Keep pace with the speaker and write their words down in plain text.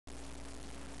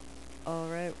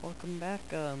Alright, welcome back.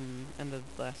 In the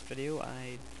last video,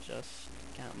 I just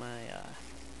got my,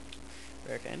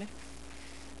 rare candy.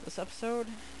 This episode,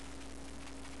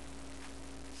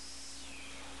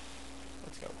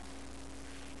 let's go.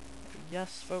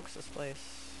 Yes, folks, this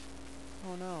place.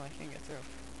 Oh no, I can't get through.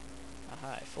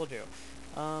 Aha, I fooled you.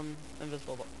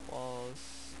 Invisible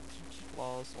walls.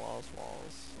 Walls.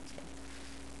 Let's go.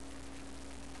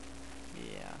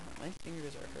 Yeah, my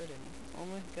fingers are hurting. Oh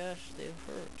my gosh, they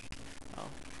hurt. Oh,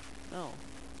 no.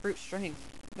 Brute strength.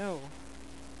 No.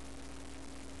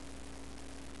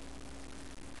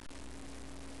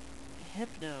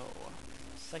 Hypno.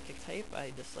 Psychic type?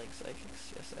 I dislike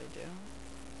psychics. Yes, I do.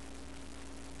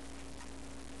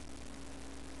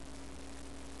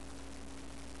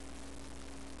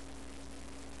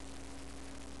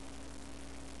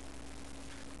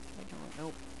 I don't.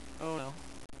 Nope. Oh no.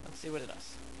 Let's see what it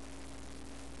does.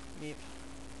 Meep.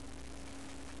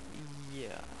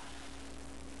 Yeah.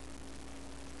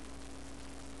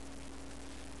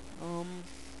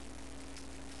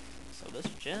 So this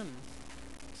gym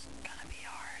is gonna be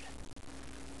hard.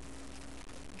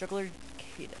 Juggler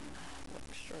Caden. What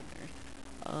extraordinary.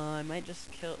 I might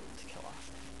just kill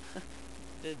off.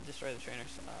 Did destroy the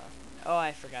trainers. Oh,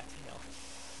 I forgot to heal.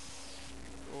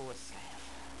 Oh, what's this guy have?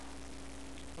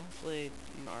 Hopefully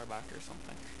an Arbok or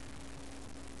something.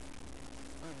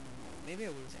 Maybe a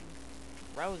losing.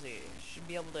 Rousey should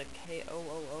be able to KO.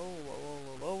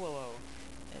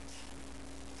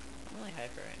 I'm really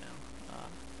hyper right now.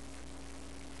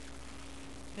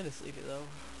 Kinda sleepy though.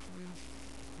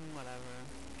 Whatever.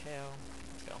 KO.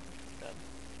 Let's go. Good.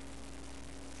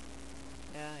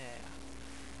 Yeah.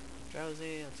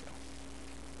 Drowsy, let's go.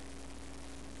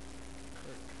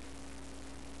 Kirk.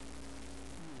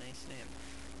 Nice name.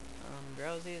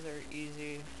 Drowsies are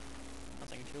easy.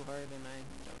 Nothing too hard, and I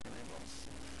don't have my balls.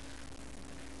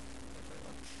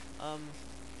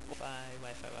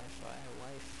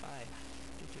 Wi-Fi.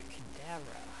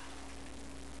 Cadabra.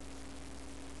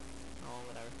 Oh,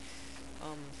 whatever.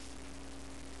 On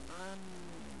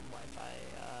Wi-Fi,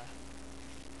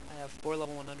 I have 4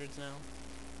 level 100s now.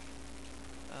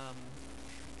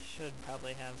 Should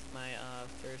probably have my,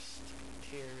 first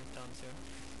tier done soon.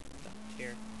 Not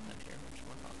tier,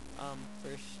 whatchamacallit.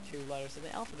 First 2 letters of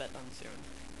the alphabet done soon.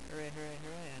 Hooray,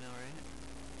 I know, right?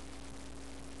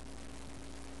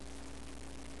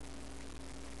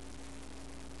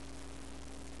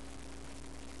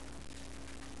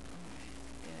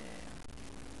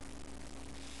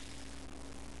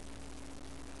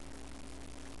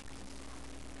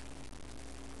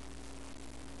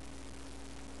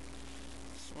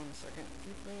 Just 1 second.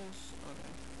 Peoples.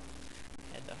 Okay.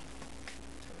 Had to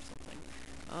or something.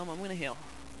 I'm gonna heal.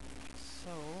 So,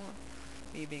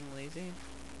 me being lazy,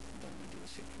 don't do a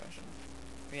super question.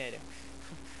 Yeah, I do.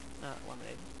 Not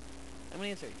lemonade.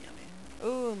 Lemonades are yummy.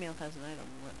 Ooh, meal has an item.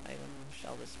 What item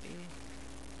shall this be?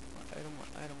 What item?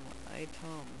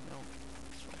 No.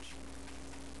 Switch.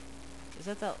 Is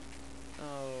that the...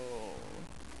 Oh...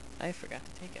 I forgot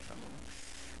to take it from him.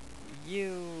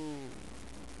 You...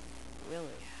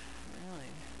 Really?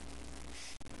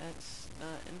 That's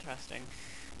not interesting.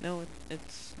 No,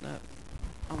 it's not.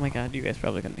 Oh my god, you guys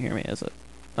probably couldn't hear me, is it?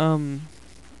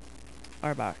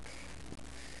 Arbok.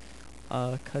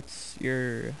 Cuts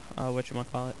your,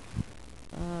 whatchamacallit.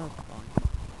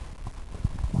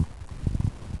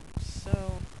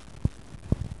 So,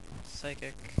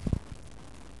 psychic.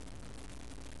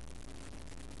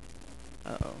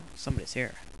 Uh-oh, somebody's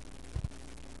here.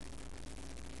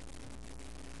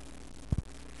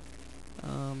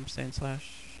 Sand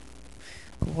Slash.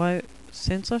 Why?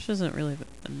 Sand Slash isn't really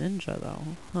a ninja,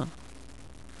 though. Huh.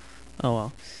 Oh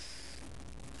well.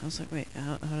 I was like, wait,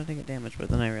 how did I get damaged? But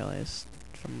then I realized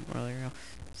from earlier,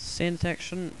 Sand Attack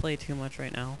shouldn't play too much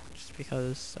right now, just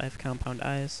because I have Compound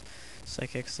Eyes.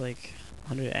 Psychic's like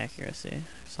 100 accuracy,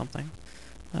 or something.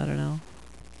 I don't know.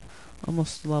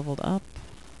 Almost leveled up.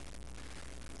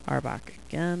 Arbok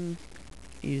again.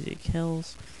 Easy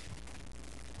kills.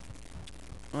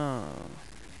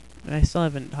 I still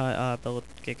haven't built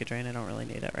Giga Drain. I don't really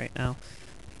need it right now.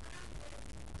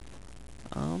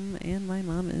 And my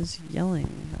mom is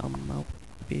yelling. I'll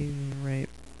be right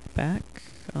back.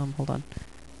 Hold on.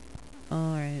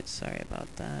 Alright, sorry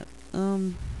about that.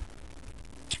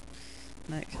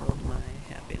 That killed my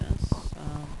happiness.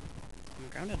 I'm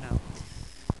grounded now.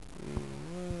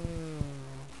 Whoa.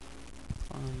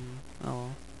 Fun.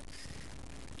 Oh.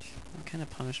 What kind of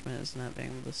punishment is not being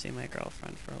able to see my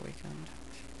girlfriend for a weekend?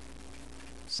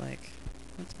 It's like,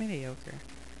 that's mediocre.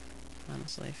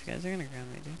 Honestly, if you guys are gonna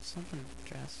ground me, do something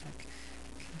drastic.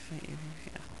 Can I fight you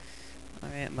here? Yeah.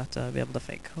 Alright, I'm about to be able to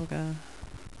fight Koga.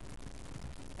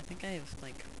 I think think I have,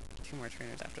 like, 2 more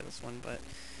trainers after this one, but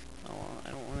oh well,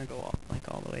 I don't want to go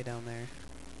all the way down there.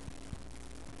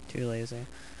 Too lazy.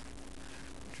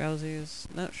 Drowsies,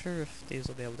 not sure if these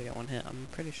will be able to get one hit. I'm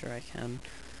pretty sure I can.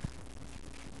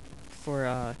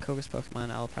 For Koga's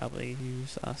Pokemon, I'll probably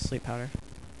use Sleep Powder.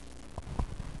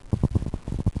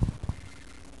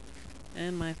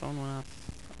 And my phone went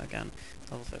off again.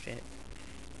 Level 58.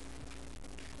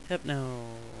 Hypno.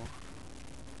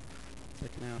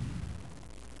 Click now.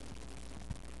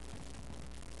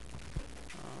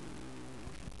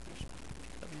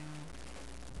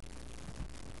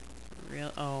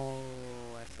 Real. Oh,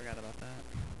 I forgot about that.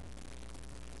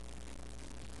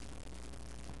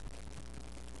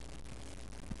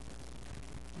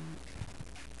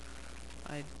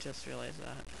 I just realized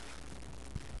that.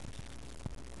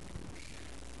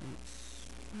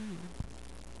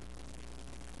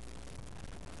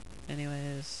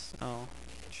 Anyways, oh,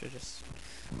 should just.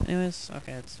 Anyways,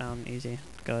 okay, it's down easy.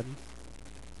 Good.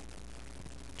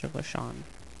 Juggler Sean.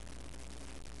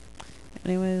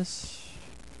 Anyways,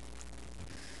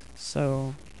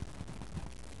 so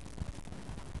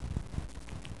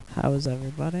how is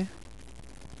everybody?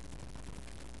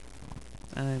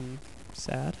 I'm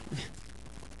sad.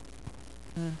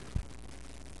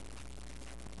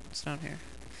 It's down here.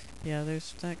 Yeah,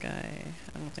 there's that guy.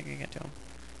 I don't think I can get to him.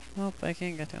 Nope, I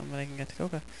can't get to him, but I can get to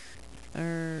Coca.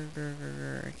 I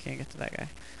can't get to that guy.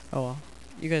 Oh well.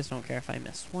 You guys don't care if I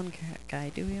miss one guy,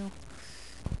 do you?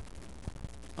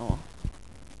 Oh well.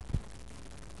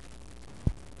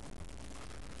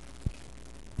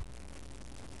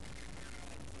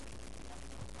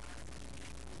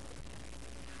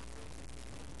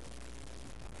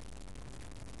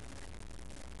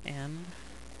 And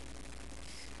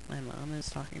my mom is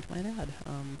talking to my dad.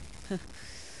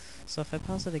 So if I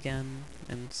pause it again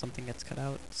and something gets cut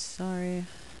out, sorry.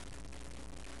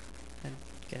 I'm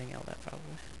getting yelled at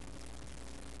probably.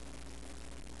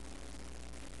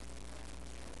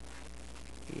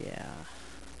 Yeah.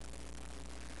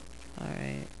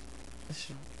 Alright.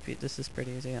 This is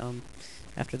pretty easy.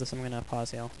 After this I'm gonna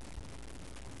pause heal.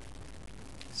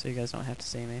 So you guys don't have to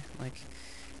see me. Like,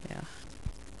 yeah.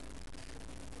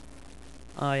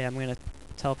 Oh yeah, I'm gonna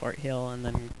teleport heal and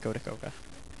then go to Coca.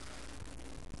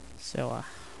 So,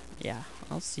 yeah,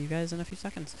 I'll see you guys in a few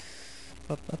seconds.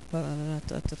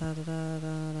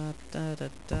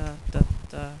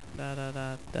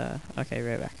 Okay,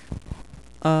 right back.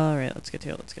 Alright, let's get to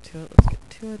it.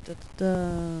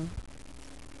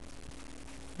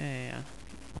 Yeah.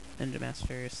 Ninja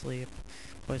Master, Sleep,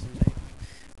 Poison type.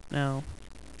 Now,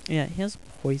 yeah, he has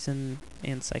Poison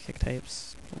and Psychic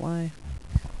types. Why?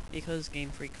 Because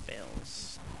Game Freak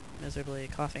fails. Miserably,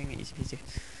 coughing, easy peasy.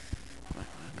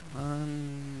 Come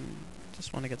on.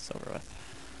 Just want to get this over with.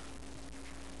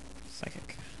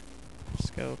 Psychic.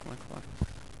 Just go, come on.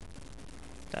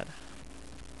 Dead.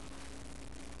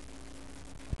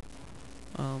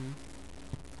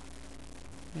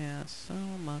 Yeah, so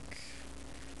Muck.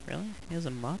 Really? He has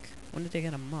a Muck? When did he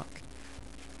get a Muck?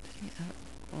 Did he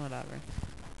whatever.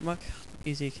 Muck,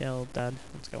 easy kill, dead.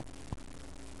 Let's go.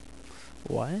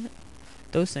 What?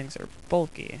 Those things are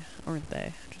bulky, aren't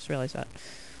they? Just realized that.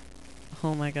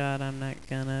 Oh my god, I'm not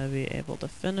gonna be able to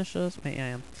finish this. Wait, yeah, I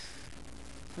am.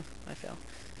 I fail.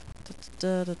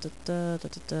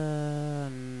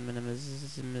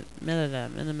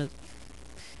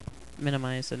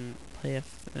 Minimize and play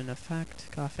an effect.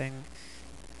 Coughing.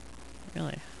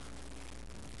 Really?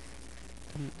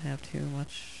 Didn't have too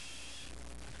much.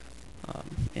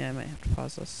 Yeah, I might have to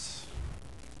pause this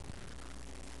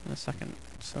in a second.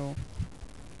 So,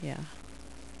 yeah.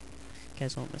 You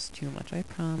guys won't miss too much, I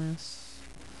promise.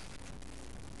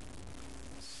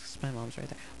 My mom's right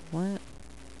there. What?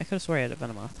 I could have swore I had a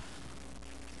Venomoth.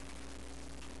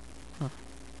 Huh.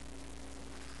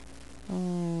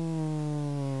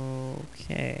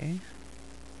 Okay.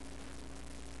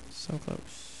 So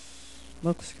close.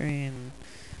 Smoke screen.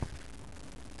 I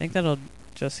think that'll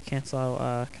just cancel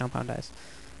out compound eyes.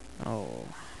 Oh.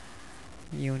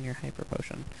 You and your hyper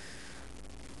potion.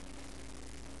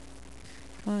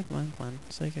 Come on.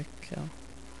 Psychic kill.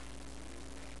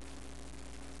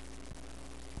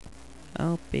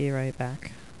 I'll be right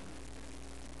back.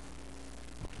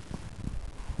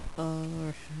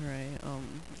 Right,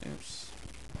 oops.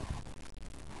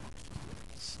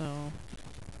 So...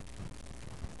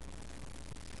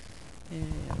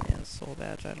 Yeah, soul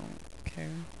badge, I don't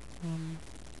care.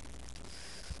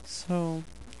 So...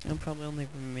 I'll probably only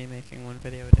be making one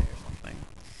video a day or something.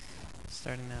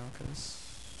 Starting now, because...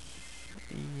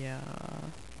 Yeah...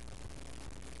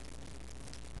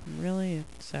 I'm really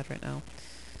sad right now.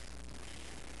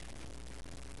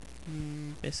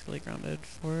 basically grounded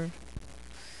for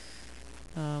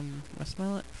rest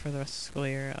of for the rest of the school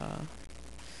year.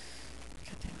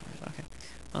 Okay.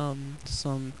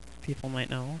 Some people might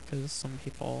know, because some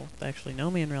people actually know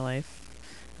me in real life,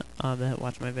 that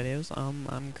watch my videos.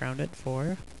 I'm grounded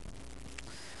for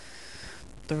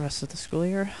the rest of the school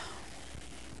year,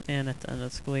 and at the end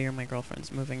of the school year, my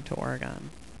girlfriend's moving to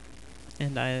Oregon,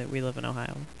 and we live in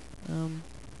Ohio.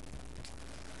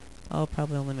 I'll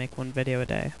probably only make one video a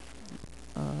day.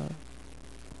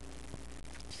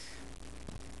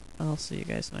 I'll see you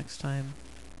guys next time.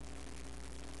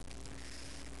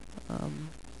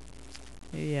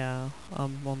 Yeah,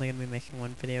 I'm only gonna be making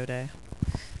one video a day.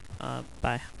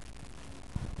 Bye.